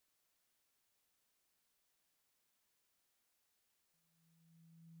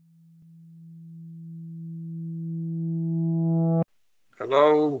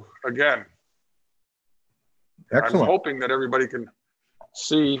Hello again. Excellent. I'm hoping that everybody can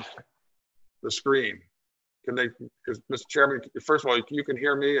see the screen. Can they, Mr. Chairman, first of all, you can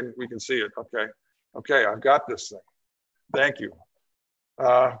hear me and we can see it. Okay. Okay, I've got this thing. Thank you.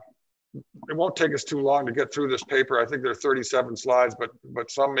 It won't take us too long to get through this paper. I think there are 37 slides, but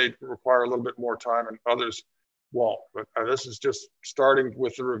some may require a little bit more time and others won't. But this is just starting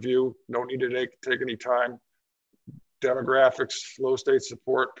with the review. Don't need to take any time. Demographics, flow state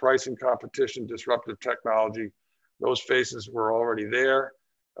support, pricing competition, disruptive technology. Those faces were already there.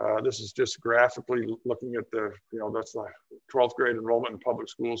 This is just graphically looking at the, that's the 12th grade enrollment in public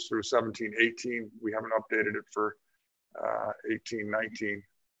schools through 17-18. We haven't updated it for 18-19.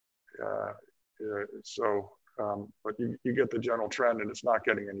 But you get the general trend, and it's not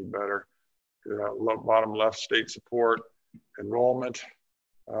getting any better. Bottom left, state support, enrollment,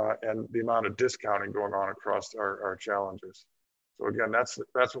 and the amount of discounting going on across our challenges. So again, that's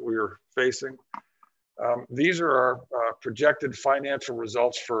what we were facing. These are our projected financial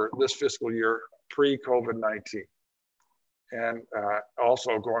results for this fiscal year pre-COVID-19, and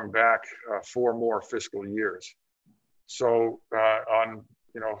also going back 4 more fiscal years. So on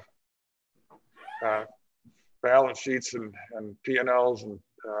balance sheets and P&Ls and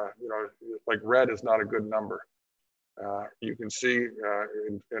like red is not a good number. You can see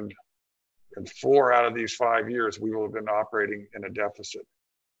in 4 out of these 5 years, we will have been operating in a deficit.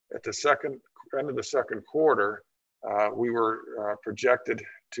 At the end of the second quarter, we were projected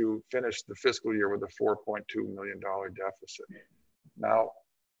to finish the fiscal year with a $4.2 million deficit. Now,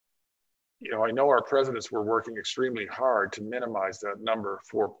 I know our presidents were working extremely hard to minimize that number,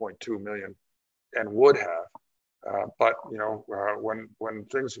 4.2 million, and would have. But when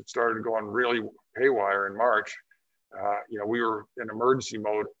things started going really haywire in March, we were in emergency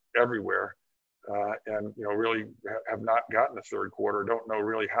mode everywhere, and really have not gotten the third quarter. Don't know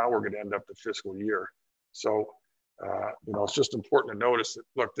really how we're going to end up the fiscal year. So it's just important to notice that,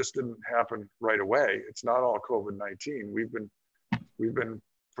 look, this didn't happen right away. It's not all COVID-19. We've been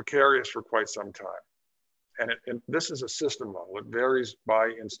precarious for quite some time, and this is a system level. It varies by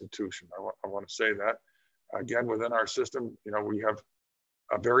institution. I want to say that again, within our system, we have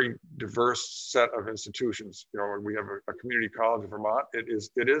a very diverse set of institutions. We have a community college in Vermont. It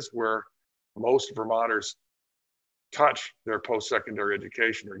is where most Vermonters touch their post-secondary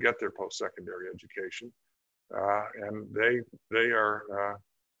education or get their post-secondary education, and they are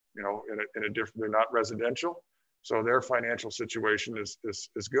in a different. They're not residential, so their financial situation is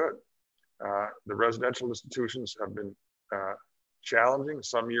good. The residential institutions have been challenging.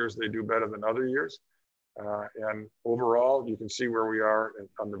 Some years they do better than other years. And overall, you can see where we are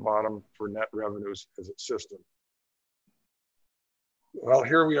on the bottom for net revenues as a system. Well,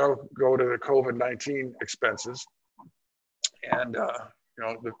 here we go to the COVID-19 expenses. And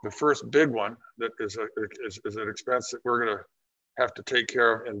the first big one that is an expense that we're going to have to take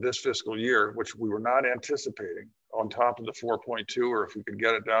care of in this fiscal year, which we were not anticipating, on top of the 4.2, or if you could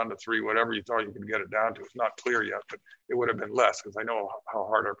get it down to 3, whatever you thought you could get it down to. It's not clear yet, but it would have been less, because I know how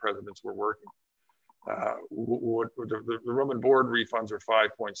hard our presidents were working. The room and board refunds are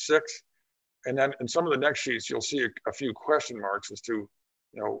 5.6, and then in some of the next sheets you'll see a few question marks as to,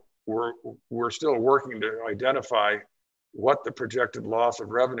 we're still working to identify what the projected loss of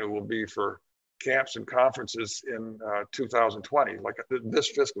revenue will be for camps and conferences in 2020, like this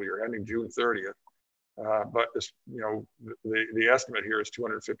fiscal year ending June 30th. But this, the estimate here is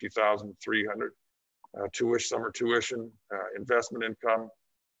 $250,300. Summer tuition, investment income,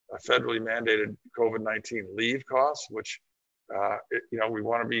 federally mandated COVID-19 leave costs, which we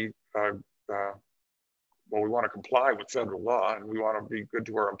want to be we want to comply with federal law, and we want to be good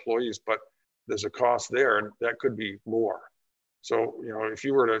to our employees, but there's a cost there, and that could be more. So if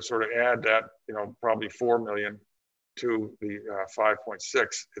you were to sort of add that, probably 4 million to the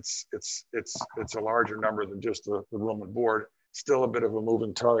 5.6, it's a larger number than just the room and board. Still a bit of a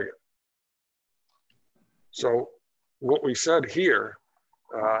moving target. So what we said here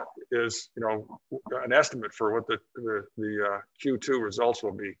is an estimate for what the Q2 results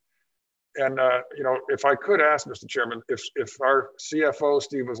will be. And if I could ask, Mr. Chairman, if our CFO,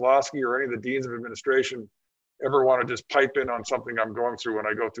 Steve Wozlowski, or any of the deans of administration ever want to just pipe in on something I'm going through when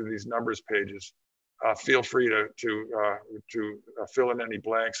I go through these numbers pages, feel free to fill in any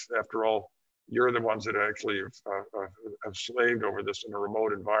blanks. After all, you're the ones that actually have slaved over this in a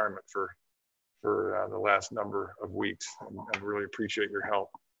remote environment for the last number of weeks, and really appreciate your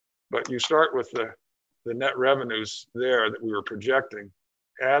help. But you start with the net revenues there that we were projecting,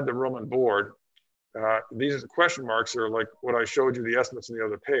 add the room and board. These question marks are like what I showed you, the estimates on the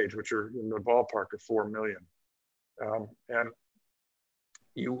other page, which are in the ballpark of 4 million. And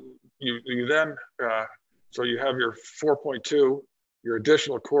you then, so you have your 4.2, your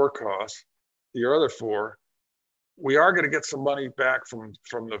additional core costs, your other 4. We are going to get some money back from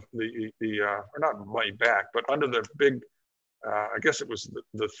the or not money back, but under the big, I guess it was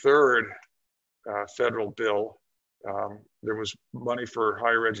the third federal bill, there was money for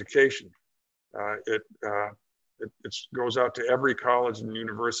higher education. It goes out to every college and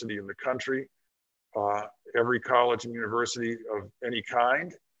university in the country, every college and university of any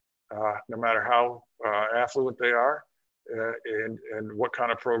kind, no matter how affluent they are, and what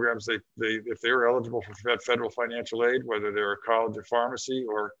kind of programs if they're eligible for federal financial aid, whether they're a college of pharmacy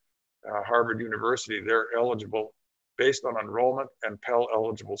or Harvard University, they're eligible based on enrollment and Pell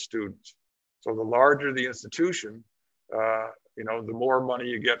eligible students. So the larger the institution, the more money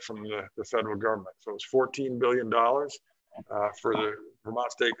you get from the federal government. So it's $14 billion for the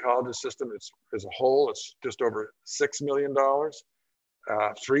Vermont State Colleges system. As a whole, it's just over $6 million.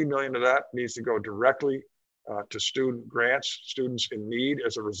 $3 million of that needs to go directly to student grants, students in need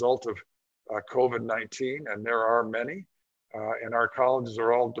as a result of COVID-19, and there are many. And our colleges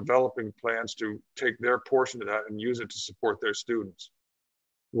are all developing plans to take their portion of that and use it to support their students.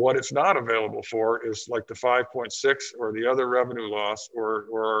 What it's not available for is like the 5.6 or the other revenue loss or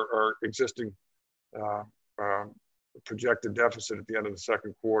our existing projected deficit at the end of the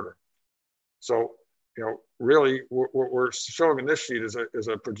second quarter. So, really what we're showing in this sheet is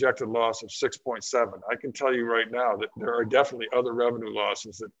a projected loss of 6.7. I can tell you right now that there are definitely other revenue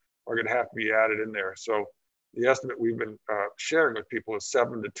losses that are going to have to be added in there. So the estimate we've been sharing with people is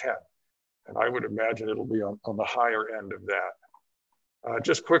 7 to 10. And I would imagine it'll be on the higher end of that.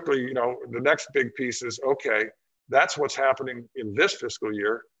 Just quickly, the next big piece is, okay, that's what's happening in this fiscal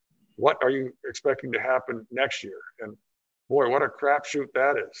year. What are you expecting to happen next year? And boy, what a crapshoot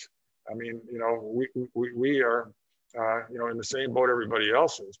that is. I mean, we are, in the same boat everybody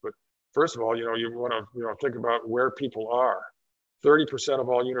else is. But first of all, you want to, think about where people are. 30% of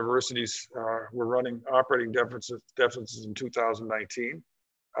all universities were running operating deficits in 2019.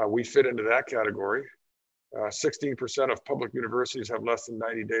 We fit into that category. 16% of public universities have less than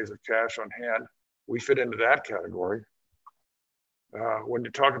 90 days of cash on hand. We fit into that category. When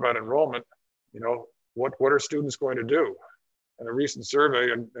you talk about enrollment, what are students going to do? In a recent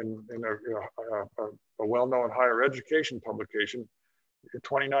survey in a well-known higher education publication,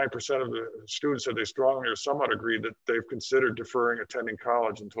 29% of the students said they strongly or somewhat agreed that they've considered deferring attending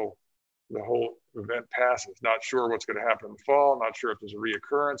college until the whole event passes. Not sure what's going to happen in the fall, not sure if there's a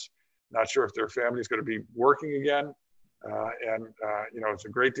reoccurrence, not sure if their family is going to be working again. It's a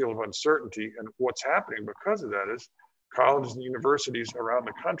great deal of uncertainty. And what's happening because of that is colleges and universities around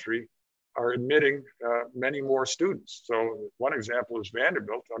the country are admitting many more students. So one example is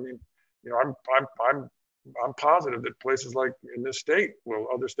Vanderbilt. I mean, I'm positive that places like in this state,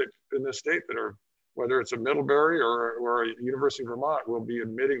 other states in this state that are, whether it's a Middlebury or a University of Vermont, will be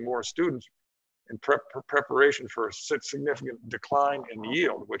admitting more students in preparation for a significant decline in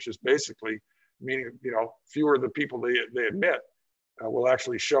yield, which is basically meaning, fewer of the people they admit will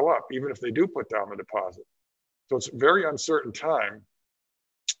actually show up, even if they do put down the deposit. So it's a very uncertain time.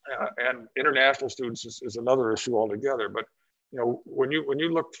 And international students is another issue altogether. But when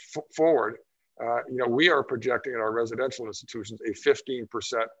you look forward, we are projecting in our residential institutions a 15%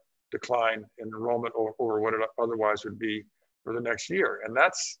 decline in enrollment over what it otherwise would be for the next year, and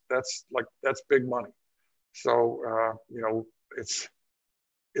that's big money. So it's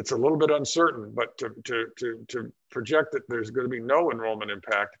a little bit uncertain, but to project that there's going to be no enrollment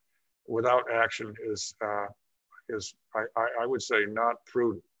impact without action is I would say not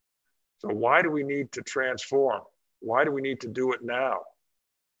prudent. So why do we need to transform? Why do we need to do it now?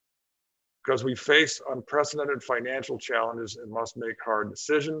 Because we face unprecedented financial challenges and must make hard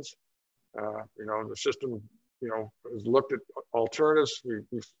decisions. The system, has looked at alternatives.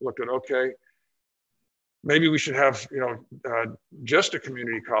 We've looked at, okay, maybe we should have, just a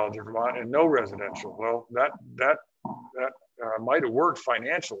community college in Vermont and no residential. Well, that might have worked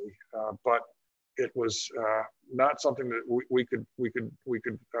financially, but it was not something that we could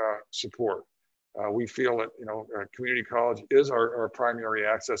support. We feel that community college is our primary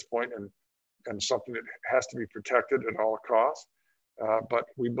access point and something that has to be protected at all costs. But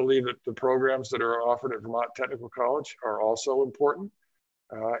we believe that the programs that are offered at Vermont Technical College are also important,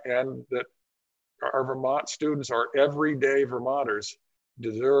 and that our Vermont students, our everyday Vermonters,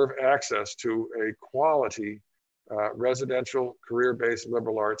 deserve access to a quality residential career-based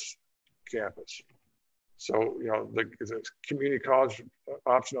liberal arts campus. So, the community college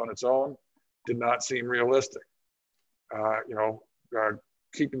option on its own did not seem realistic.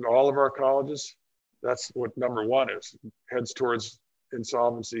 Keeping all of our colleges, that's what number one is, heads towards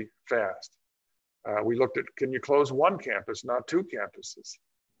insolvency fast. We looked at, can you close one campus, not two campuses?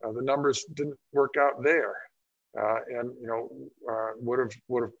 The numbers didn't work out there, and would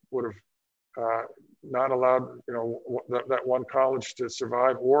have not allowed that one college to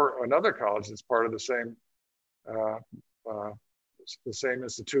survive, or another college that's part of the same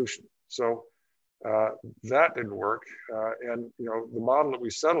institution. So that didn't work, and the model that we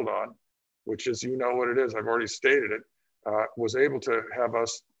settled on, which is what it is, I've already stated it, was able to have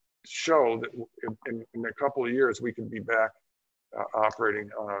us show that in a couple of years we could be back operating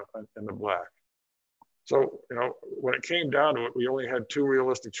in the black. So when it came down to it, we only had two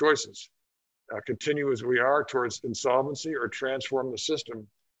realistic choices: continue as we are towards insolvency, or transform the system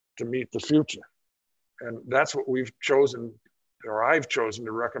to meet the future. And that's what we've chosen, or I've chosen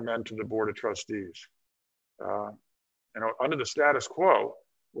to recommend to the Board of Trustees. Under the status quo,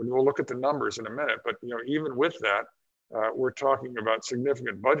 when we'll look at the numbers in a minute, but even with that, we're talking about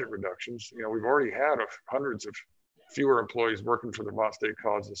significant budget reductions. We've already had hundreds of fewer employees working for the Vermont State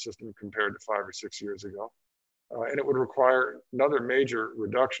Colleges system compared to 5 or 6 years ago. And it would require another major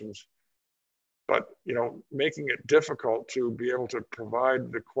reductions, but making it difficult to be able to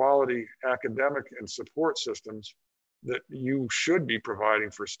provide the quality academic and support systems that you should be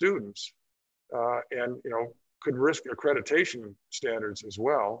providing for students, and could risk accreditation standards as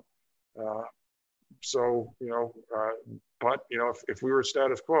well. But if we were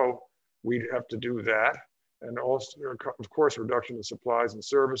status quo, we'd have to do that. And also, of course, reduction in supplies and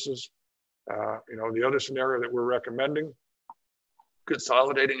services. The other scenario that we're recommending: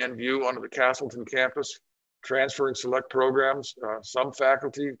 consolidating NVU onto the Castleton campus, transferring select programs, some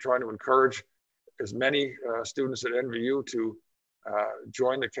faculty, trying to encourage as many students at NVU to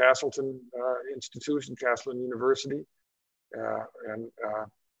join the Castleton institution, Castleton University, and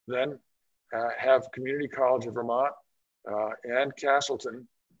then have Community College of Vermont and Castleton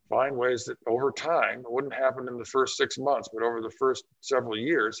find ways that over time, it wouldn't happen in the first 6 months, but over the first several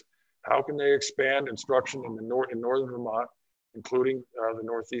years, how can they expand instruction in northern Vermont, including the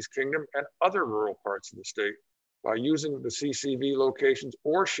Northeast Kingdom and other rural parts of the state, by using the CCV locations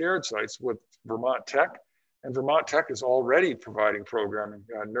or shared sites with Vermont Tech. And Vermont Tech is already providing programming,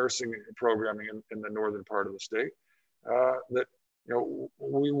 nursing programming in the northern part of the state.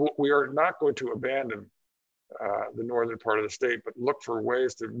 We are not going to abandon the northern part of the state, but look for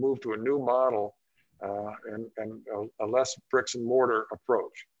ways to move to a new model and a less bricks and mortar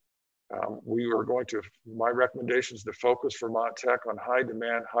approach. My recommendation is to focus Vermont Tech on high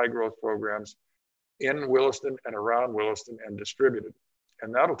demand, high growth programs in Williston and around Williston and distributed.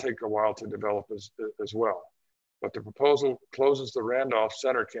 And that'll take a while to develop as well. But the proposal closes the Randolph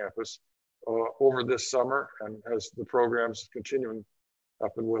Center campus over this summer and has the programs continuing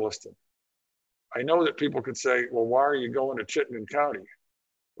up in Williston. I know that people could say, well, why are you going to Chittenden County?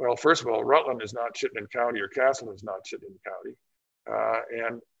 Well, first of all, Rutland is not Chittenden County, or Castleton is not Chittenden County.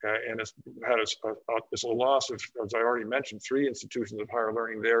 And it's had a loss of, as I already mentioned, 3 institutions of higher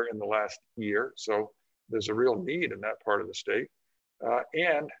learning there in the last year. So there's a real need in that part of the state.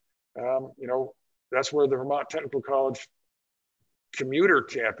 That's where the Vermont Technical College commuter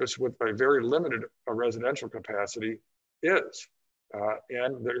campus with a very limited residential capacity is.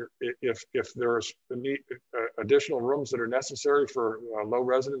 And if there's additional rooms that are necessary for low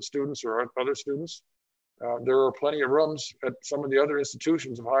resident students or other students, there are plenty of rooms at some of the other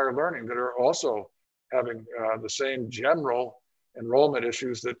institutions of higher learning that are also having the same general enrollment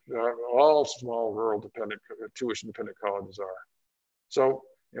issues that all small rural tuition dependent colleges are. So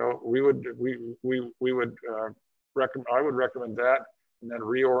I would recommend that, and then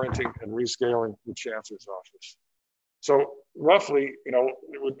reorienting and rescaling the Chancellor's office. So roughly,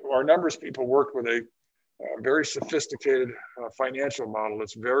 our numbers people worked with a very sophisticated financial model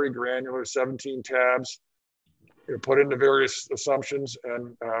that's very granular, 17 tabs, put into various assumptions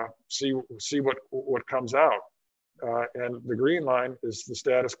and see what comes out. And the green line is the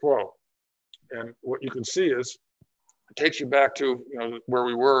status quo. And what you can see is it takes you back to where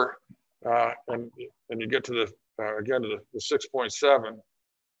we were, and you get to the 6.7,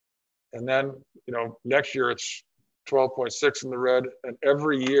 and then next year it's 12.6 in the red, and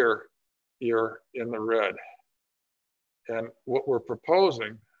every year you're in the red. And what we're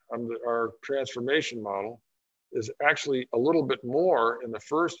proposing under our transformation model is actually a little bit more in the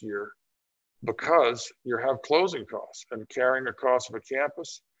first year, because you have closing costs and carrying the cost of a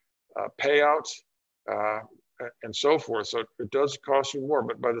campus, payouts, and so forth. So it does cost you more,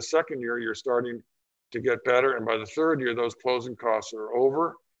 but by the second year, you're starting to get better. And by the third year, those closing costs are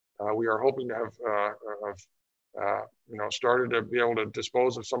over. We are hoping to have started to be able to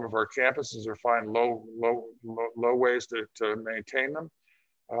dispose of some of our campuses or find low ways to maintain them.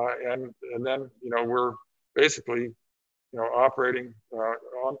 And then, we're basically, operating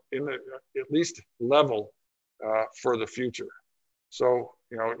in the at least level for the future. So,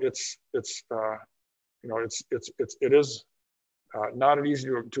 it is not an easy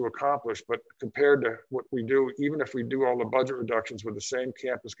to accomplish, but compared to what we do, even if we do all the budget reductions with the same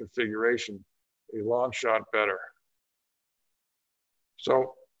campus configuration, a long shot better.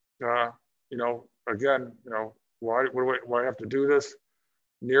 So, again, why have to do this?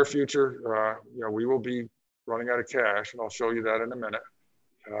 Near future, we will be running out of cash, and I'll show you that in a minute.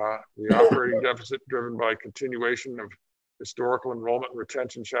 The operating deficit driven by continuation of historical enrollment and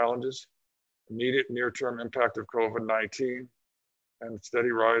retention challenges, immediate near-term impact of COVID-19, and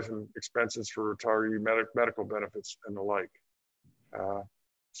steady rise in expenses for retiree medical benefits and the like.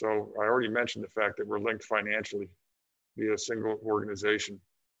 So I already mentioned the fact that we're linked financially via a single organization.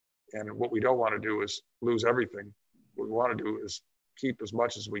 And what we don't want to do is lose everything. What we want to do is keep as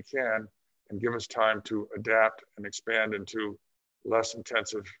much as we can and give us time to adapt and expand into less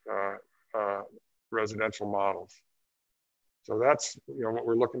intensive residential models. So that's what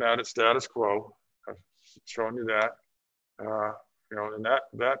we're looking at status quo. I've shown you that. And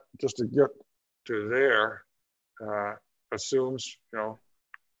that just to get to there assumes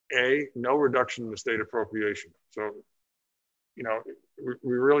no reduction in the state appropriation. So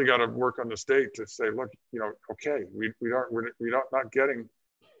we really got to work on the state to say, look, okay, we're not getting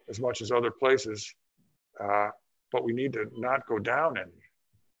as much as other places, but we need to not go down any.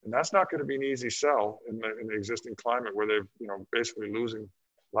 And that's not going to be an easy sell in the existing climate where they've basically losing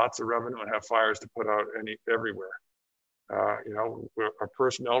lots of revenue and have fires to put out everywhere. A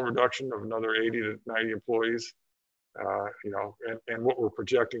personnel reduction of another 80 to 90 employees, and what we're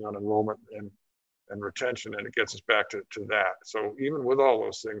projecting on enrollment and retention, and it gets us back to that. So even with all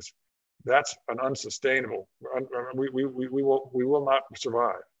those things, that's an unsustainable. We will not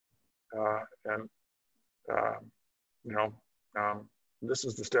survive. This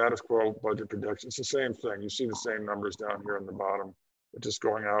is the status quo budget projection. It's the same thing. You see the same numbers down here on the bottom, but just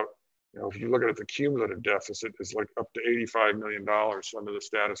going out. If you look at it, the cumulative deficit is like up to $85 million under the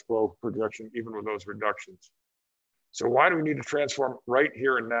status quo projection, even with those reductions. So why do we need to transform right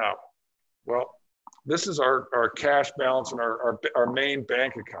here and now? Well, this is our cash balance and our main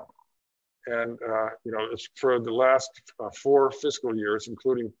bank account. And, it's for the last 4 fiscal years,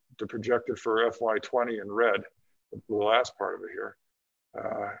 including the projected for FY20 in red, the last part of it here.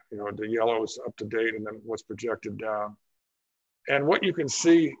 The yellow is up to date and then what's projected down. And what you can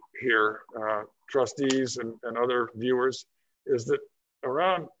see here, trustees and other viewers, is that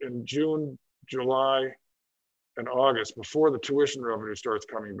around in June, July, and August, before the tuition revenue starts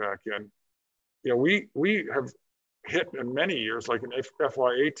coming back in, we have hit in many years, like in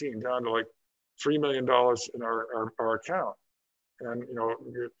FY18, down to like $3 million in our account, and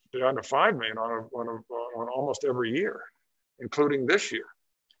down to $5 million on almost every year, including this year.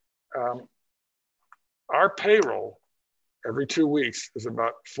 Our payroll every 2 weeks is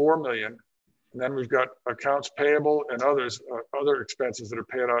about $4 million. And then we've got accounts payable and other expenses that are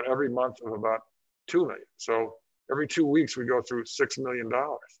paid out every month of about $2 million. So every 2 weeks we go through $6 million.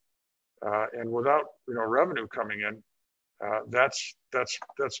 And without revenue coming in, that's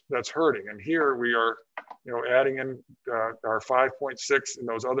hurting. And here we are, adding in our 5.6 and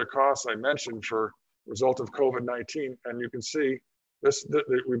those other costs I mentioned for result of COVID-19. And you can see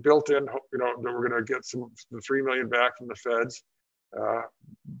we built in, that we're going to get the $3 million back from the feds,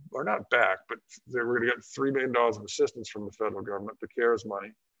 or not back, but we're going to get $3 million of assistance from the federal government, the CARES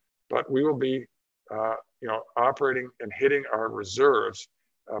money. But we will be, operating and hitting our reserves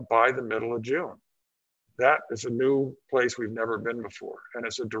by the middle of June. That is a new place we've never been before, and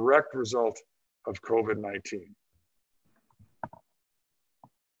it's a direct result of COVID-19.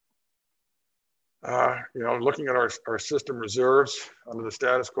 Looking at our system reserves under the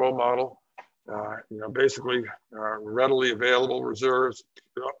status quo model, basically readily available reserves,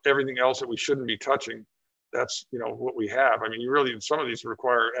 everything else that we shouldn't be touching, that's what we have. I mean, some of these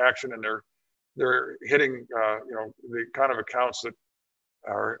require action, and they're hitting the kind of accounts that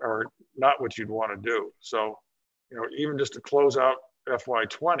are not what you'd want to do. So even just to close out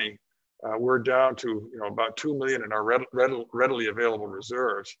FY20, we're down to about 2 million in our readily available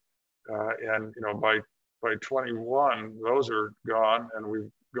reserves. And by 21, those are gone, and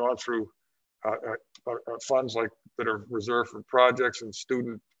we've gone through funds like that are reserved for projects and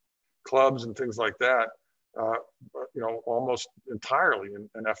student clubs and things like that, almost entirely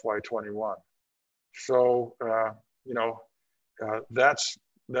in FY21. So that's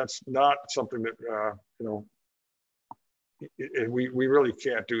not something that we really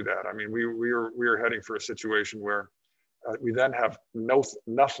can't do that. I mean, we are heading for a situation where we then have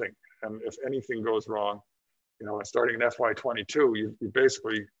nothing, and if anything goes wrong, you know, starting in FY22, you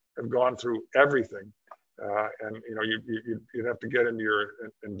basically have gone through everything, and you know, you'd have to get into your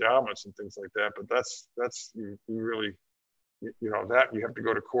endowments and things like that. But that's you really, you know, that you have to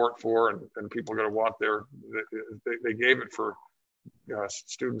go to court for, and people are going to want they gave it for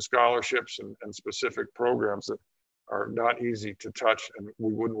student scholarships and specific programs that are not easy to touch, and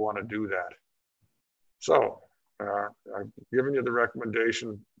we wouldn't want to do that. So I've given you the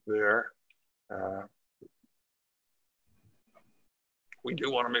recommendation there. We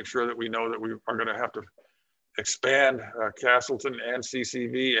do want to make sure that we know that we are going to have to expand Castleton and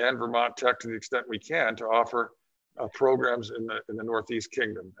CCV and Vermont Tech to the extent we can to offer programs in the Northeast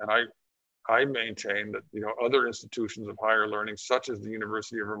Kingdom. And I maintain that, you know, other institutions of higher learning, such as the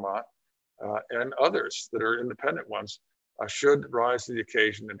University of Vermont and others that are independent ones, should rise to the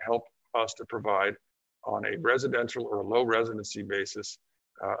occasion and help us to provide on a residential or low residency basis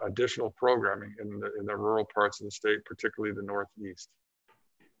additional programming in the rural parts of the state, particularly the Northeast.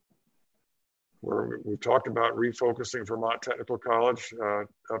 We've talked about refocusing Vermont Technical College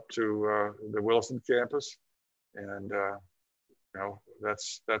up to the Wilson campus, and you know,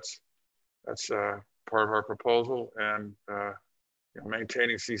 that's part of our proposal, and you know,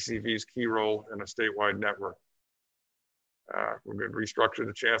 maintaining CCV's key role in a statewide network. We're going to restructure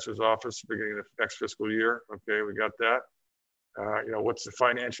the Chancellor's office beginning of next fiscal year. Okay, we got that. You know, what's the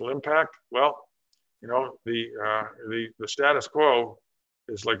financial impact? Well, you know, the status quo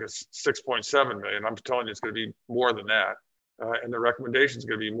is like a 6.7 million. I'm telling you, it's going to be more than that, and the recommendation is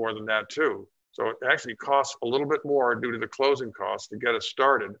going to be more than that too. So it actually costs a little bit more due to the closing costs to get us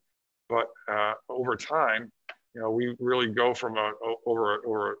started, but over time, you know, we really go from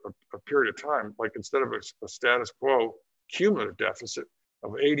over a period of time, like instead of a status quo cumulative deficit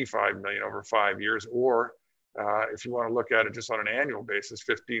of 85 million over 5 years, or if you want to look at it just on an annual basis,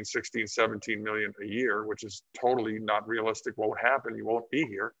 15, 16, 17 million a year, which is totally not realistic, won't happen, you won't be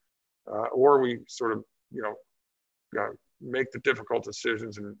here. Or we sort of, you know, make the difficult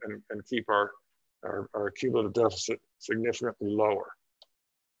decisions and keep our cumulative deficit significantly lower.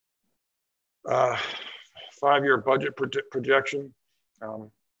 5-year budget projection.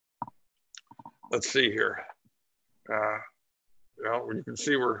 Let's see here. Well, you can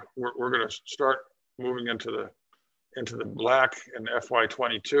see we're going to start moving into the black in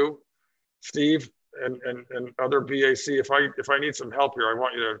FY22. Steve and other BAC, if I need some help here, I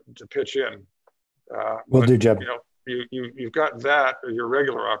want you to pitch in. Will do, Jeb. You know, you've got that your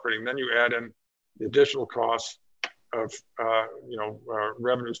regular operating, then you add in the additional costs of you know,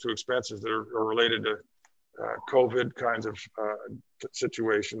 revenues to expenses that are related to COVID kinds of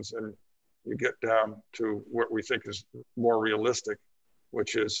situations, and you get down to what we think is more realistic,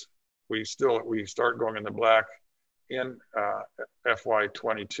 which is we start going in the black in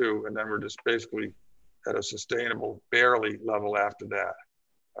FY22, and then we're just basically at a sustainable, barely level after that.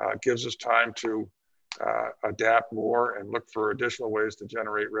 It gives us time to adapt more and look for additional ways to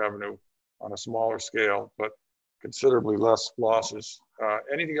generate revenue on a smaller scale, but considerably less losses.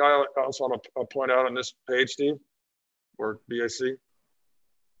 Anything else I want to point out on this page, Steve, or BAC?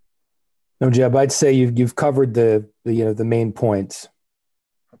 No, Jeb, I'd say you've covered the main points.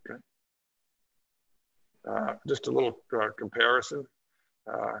 Okay. Just a little comparison.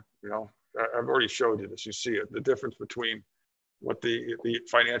 You know, I've already showed you this. You see it. The difference between what the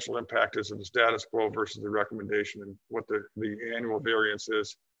financial impact is of the status quo versus the recommendation, and what the annual variance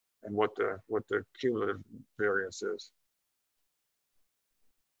is, and what the cumulative variance is.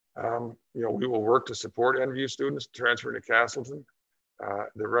 You know, we will work to support NVU students transferring to Castleton.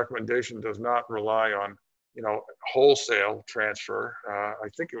 The recommendation does not rely on, you know, wholesale transfer. I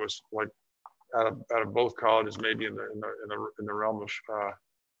think it was like out of both colleges, maybe in the realm of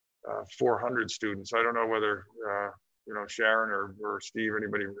 400 students. I don't know whether you know, Sharon or Steve,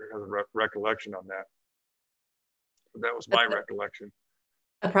 anybody has a recollection on that. But that was my recollection.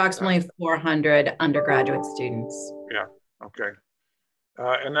 Approximately 400 undergraduate students. Yeah. Okay.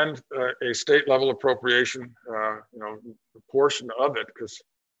 And then a state level appropriation, you know, a portion of it, because,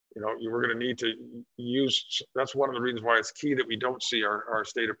 you know, you were going to need to use, that's one of the reasons why it's key that we don't see our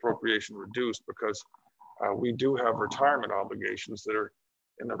state appropriation reduced, because we do have retirement obligations that are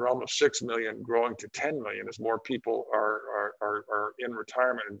in the realm of 6 million growing to 10 million as more people are in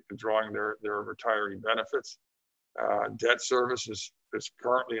retirement and drawing their retiree benefits. Debt service is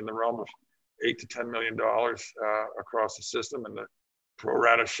currently in the realm of $8 to $10 million across the system, and the pro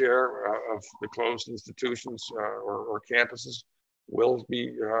rata share of the closed institutions or campuses will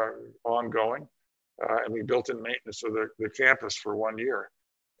be ongoing. and we built in maintenance of the campus for 1 year.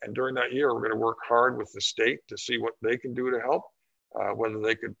 And during that year, we're going to work hard with the state to see what they can do to help, whether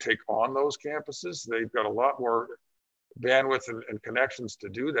they could take on those campuses. They've got a lot more bandwidth and connections to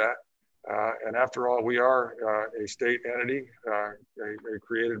do that. And after all, we are a state entity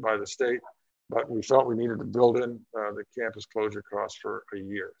created by the state, but we felt we needed to build in the campus closure costs for a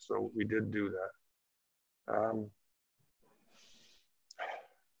year. So we did do that.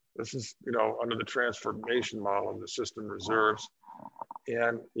 This is, under the transformation model of the system reserves.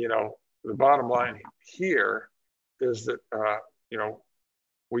 And, the bottom line here is that,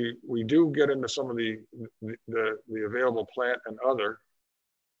 we do get into some of the available plant and other,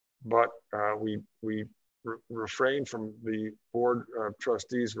 but we refrain from the Board of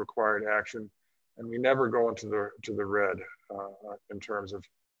Trustees required action, and we never go into the red in terms of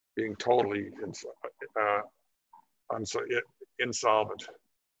being totally insolvent.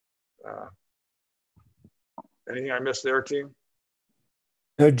 Anything I missed there, team?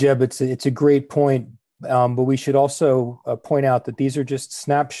 No, Jeb, it's a great point, but we should also point out that these are just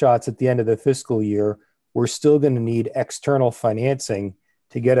snapshots at the end of the fiscal year. We're still going to need external financing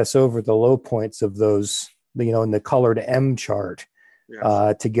to get us over the low points of those, in the colored M chart,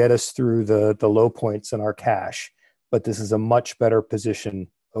 yes, to get us through the low points in our cash. But this is a much better position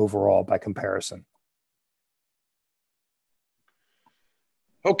overall by comparison.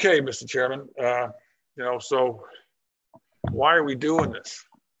 Okay, Mr. Chairman, so why are we doing this?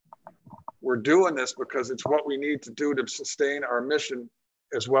 We're doing this because it's what we need to do to sustain our mission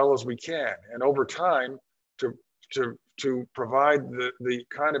as well as we can. And over time, to provide the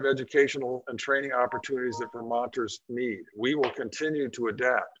kind of educational and training opportunities that Vermonters need. We will continue to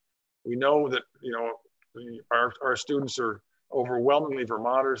adapt. We know that, our students are overwhelmingly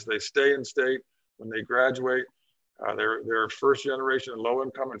Vermonters. They stay in state when they graduate. They're first generation and low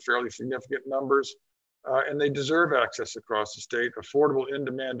income in fairly significant numbers. And they deserve access across the state, affordable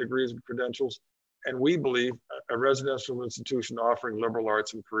in-demand degrees and credentials, and we believe a residential institution offering liberal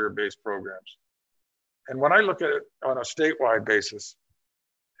arts and career-based programs. And when I look at it on a statewide basis,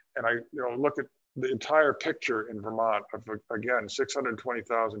 and I look at the entire picture in Vermont of, again,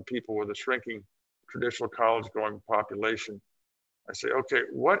 620,000 people with a shrinking traditional college-going population, I say, okay,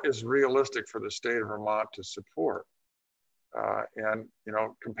 what is realistic for the state of Vermont to support? And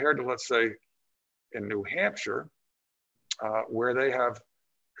compared to, let's say, in New Hampshire, where they have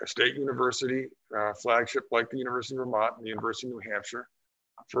a state university flagship like the University of Vermont and the University of New Hampshire,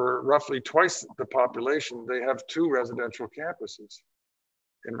 for roughly twice the population, they have 2 residential campuses.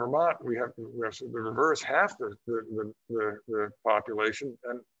 In Vermont, we have the reverse, half the population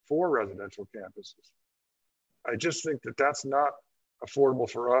and 4 residential campuses. I just think that that's not affordable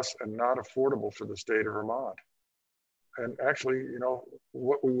for us and not affordable for the state of Vermont. And actually,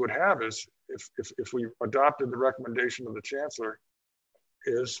 what we would have is, if we adopted the recommendation of the Chancellor,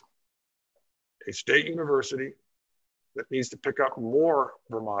 is a state university that needs to pick up more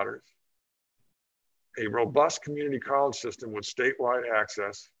Vermonters, a robust community college system with statewide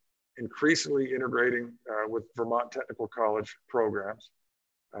access, increasingly integrating with Vermont Technical College programs,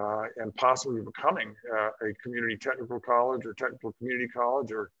 and possibly becoming a community technical college or technical community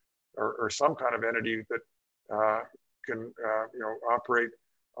college or some kind of entity that can operate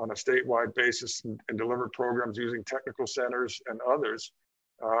on a statewide basis and deliver programs using technical centers and others,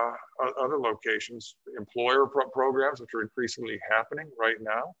 other locations, employer programs, which are increasingly happening right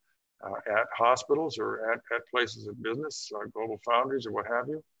now at hospitals or at places of business, global foundries or what have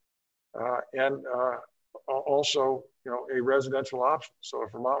you. And also, a residential option. So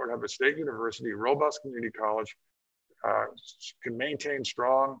if Vermont would have a state university, robust community college, can maintain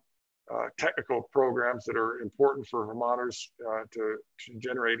strong technical programs that are important for Vermonters to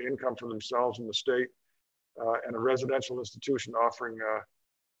generate income for themselves in the state, and a residential institution offering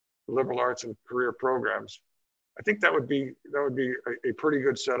liberal arts and career programs, I think that would be a pretty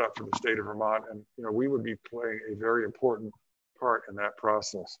good setup for the state of Vermont, and we would be playing a very important part in that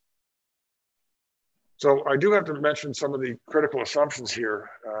process. So I do have to mention some of the critical assumptions here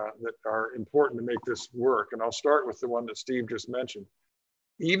that are important to make this work, and I'll start with the one that Steve just mentioned.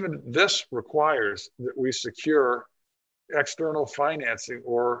 Even this requires that we secure external financing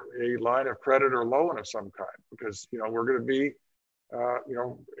or a line of credit or loan of some kind, because we're going to be,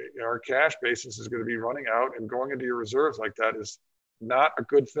 our cash basis is going to be running out, and going into your reserves like that is not a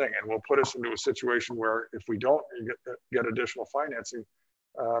good thing, and will put us into a situation where if we don't get additional financing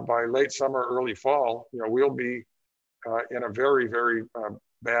by late summer, early fall, we'll be in a very, very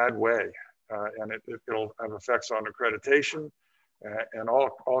bad way, and it'll have effects on accreditation and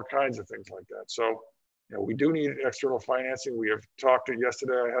all kinds of things like that. So, You know, we do need external financing. We have talked to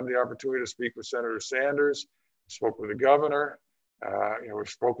yesterday. I had the opportunity to speak with Senator Sanders, spoke with the governor. You know, we've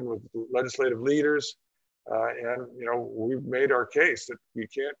spoken with legislative leaders, and you know, we've made our case that you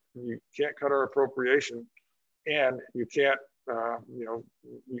can't cut our appropriation, and you can't. You know,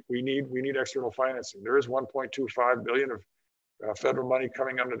 we need external financing. There is 1.25 billion of federal money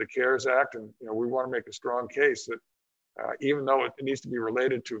coming under the CARES Act, and you know, we want to make a strong case that even though it needs to be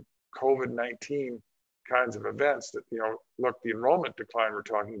related to COVID-19 kinds of events, that, you know, look, the enrollment decline we're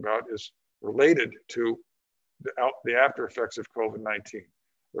talking about is related to the after effects of COVID-19.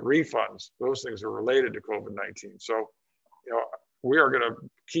 The refunds, those things are related to COVID-19. So, you know, we are going to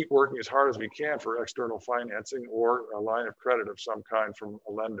keep working as hard as we can for external financing or a line of credit of some kind from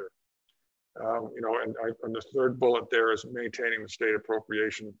a lender. You know, and the third bullet there is maintaining the state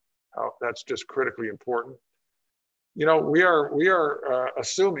appropriation. That's just critically important. You know, we are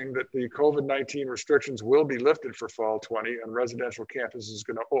assuming that the COVID-19 restrictions will be lifted for fall 20, and residential campus is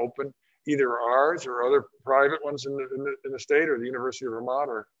going to open, either ours or other private ones in the state, or the University of Vermont,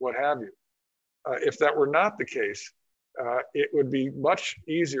 or what have you. If that were not the case, it would be much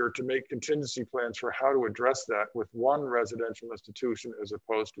easier to make contingency plans for how to address that with one residential institution as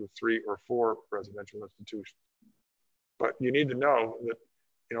opposed to 3 or 4 residential institutions. But you need to know that,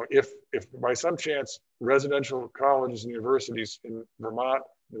 you know, if by some chance residential colleges and universities in Vermont,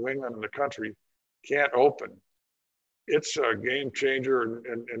 New England, and the country can't open, it's a game changer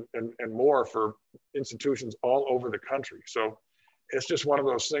and more for institutions all over the country. So it's just one of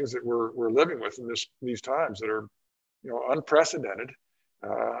those things that we're living with in these times that are, you know, unprecedented.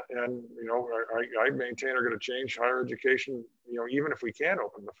 And, you know, I maintain are going to change higher education, you know, even if we can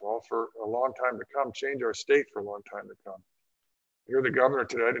open the fall, for a long time to come, change our state for a long time to come. Here, the governor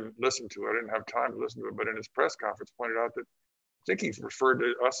today, I didn't listen to it, I didn't have time to listen to it, but in his press conference pointed out that I think he referred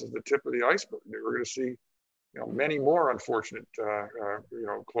to us as the tip of the iceberg. We're going to see, you know, many more unfortunate, you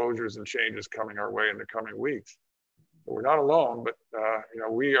know, closures and changes coming our way in the coming weeks. So we're not alone, but, you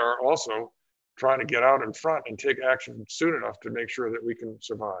know, we are also trying to get out in front and take action soon enough to make sure that we can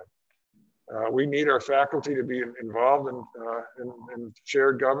survive. We need our faculty to be involved in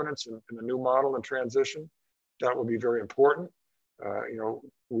shared governance and in the new model and transition. That will be very important. You know,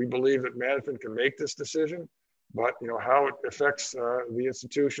 we believe that management can make this decision, but, you know, how it affects the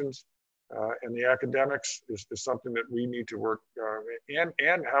institutions and the academics is something that we need to work,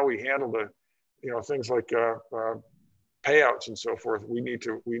 and how we handle the, you know, things like payouts and so forth. We need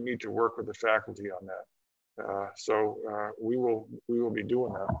to work with the faculty on that. So we will be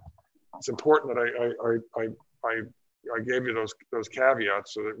doing that. It's important that I gave you those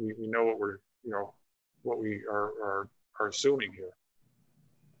caveats so that we know what we're, you know, what we are assuming here.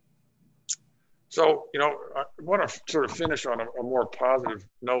 So, you know, I want to sort of finish on a more positive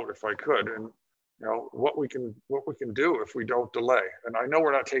note, if I could, and, you know, what we can do if we don't delay. And I know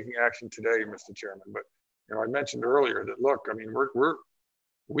we're not taking action today, Mr. Chairman, but, you know, I mentioned earlier that, look, I mean,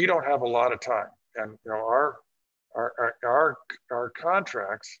 we don't have a lot of time, and, you know, our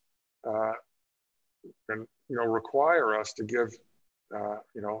contracts, and, you know, require us to give,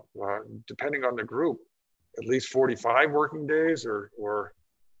 you know, depending on the group, at least 45 working days or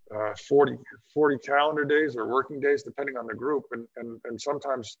 40 calendar days or working days, depending on the group, and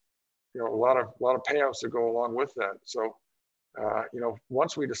sometimes, you know, a lot of payouts that go along with that. So, you know,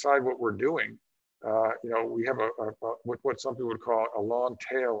 once we decide what we're doing, you know, we have what some people would call a long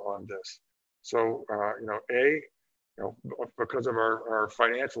tail on this. So, you know, you know, because of our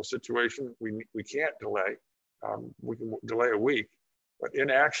financial situation, we can't delay. We can delay a week, but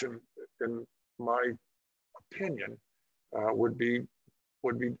inaction, in my opinion, would be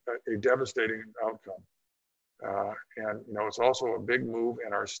a devastating outcome. And, you know, it's also a big move,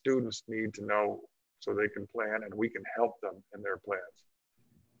 and our students need to know so they can plan, and we can help them in their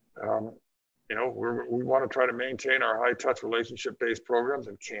plans. You know, we want to try to maintain our high touch relationship-based programs,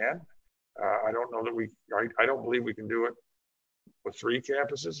 and can. I don't know that I don't believe we can do it with 3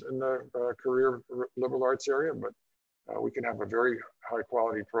 campuses in the career liberal arts area, but we can have a very high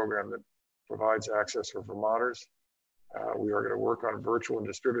quality program that provides access for Vermonters. We are going to work on virtual and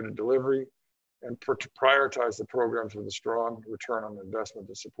distributed delivery, and prioritize the programs with a strong return on investment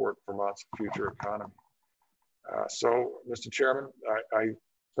to support Vermont's future economy. So, Mr. Chairman, I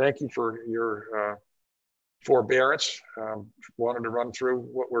thank you for your forbearance. Wanted to run through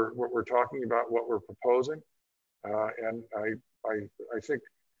what we're talking about, what we're proposing, and I think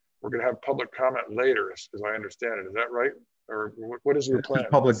we're going to have public comment later, as I understand it. Is that right? Or what is your plan?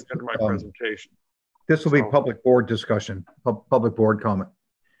 Public, at the end of my presentation. This will be public board discussion, public board comment.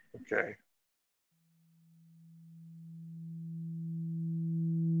 Okay.